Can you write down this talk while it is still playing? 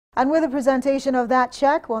And with the presentation of that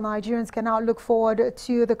check, well, Nigerians can now look forward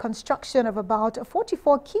to the construction of about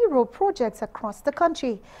 44 key road projects across the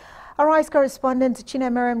country. Our ICE correspondent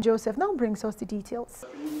Chinaemerem Joseph now brings us the details.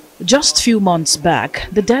 Just a few months back,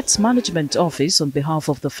 the Debt Management Office, on behalf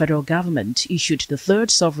of the federal government, issued the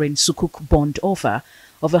third sovereign Sukuk bond offer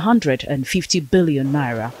of 150 billion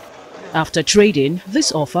naira. After trading,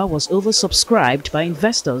 this offer was oversubscribed by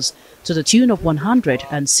investors to the tune of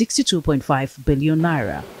 162.5 billion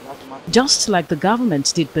naira. Just like the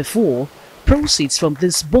government did before, proceeds from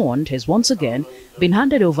this bond has once again been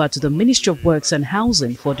handed over to the Ministry of Works and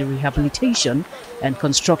Housing for the rehabilitation and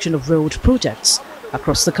construction of road projects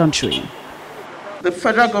across the country. The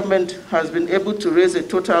federal government has been able to raise a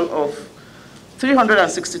total of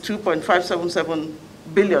 362.577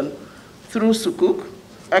 billion through Sukuk.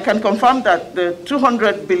 I can confirm that the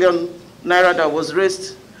 200 billion naira that was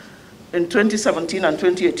raised in 2017 and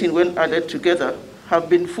 2018 when added together have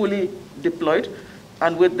been fully deployed.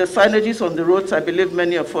 And with the signages on the roads, I believe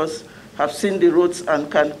many of us have seen the roads and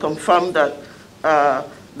can confirm that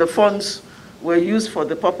the funds were used for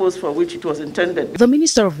the purpose for which it was intended. The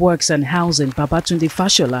Minister of Works and Housing, Babatunde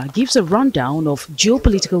Fashola, gives a rundown of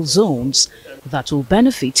geopolitical zones that will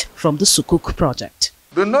benefit from the Sukuk project.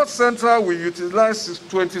 The North Central will utilize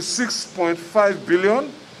 26.5 billion,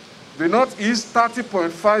 the Northeast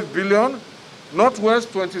 30.5 billion,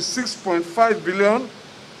 Northwest 26.5 billion,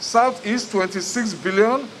 Southeast 26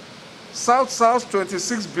 billion, South-South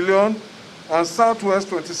 26 billion, and Southwest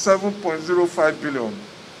 27.05 billion.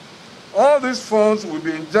 All these funds will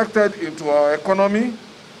be injected into our economy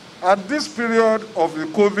at this period of the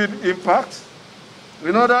COVID impact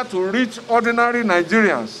in order to reach ordinary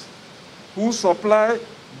Nigerians who supply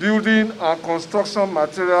building and construction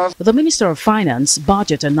materials. The Minister of Finance,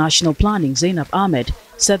 Budget and National Planning, Zainab Ahmed,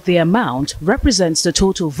 said the amount represents the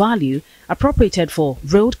total value appropriated for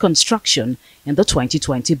road construction in the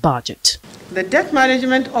 2020 budget. The Debt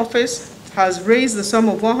Management Office has raised the sum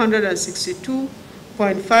of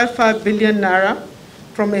 162.55 billion naira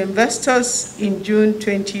from investors in June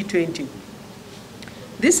 2020.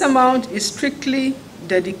 This amount is strictly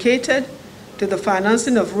dedicated to the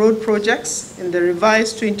financing of road projects in the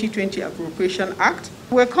revised 2020 Appropriation Act.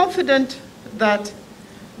 We're confident that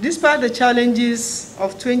despite the challenges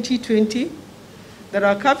of 2020, that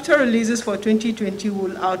our capital releases for 2020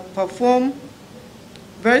 will outperform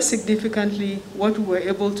very significantly what we were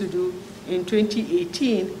able to do in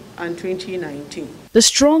 2018 and 2019. The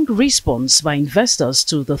strong response by investors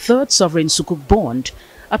to the third sovereign Sukuk bond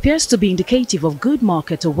appears to be indicative of good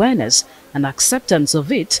market awareness and acceptance of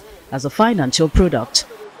it as a financial product.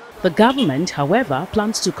 The government, however,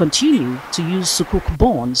 plans to continue to use Sukuk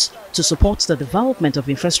bonds to support the development of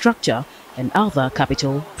infrastructure and other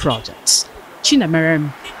capital projects.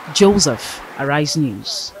 Chinaemerem Joseph, Arise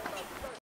News.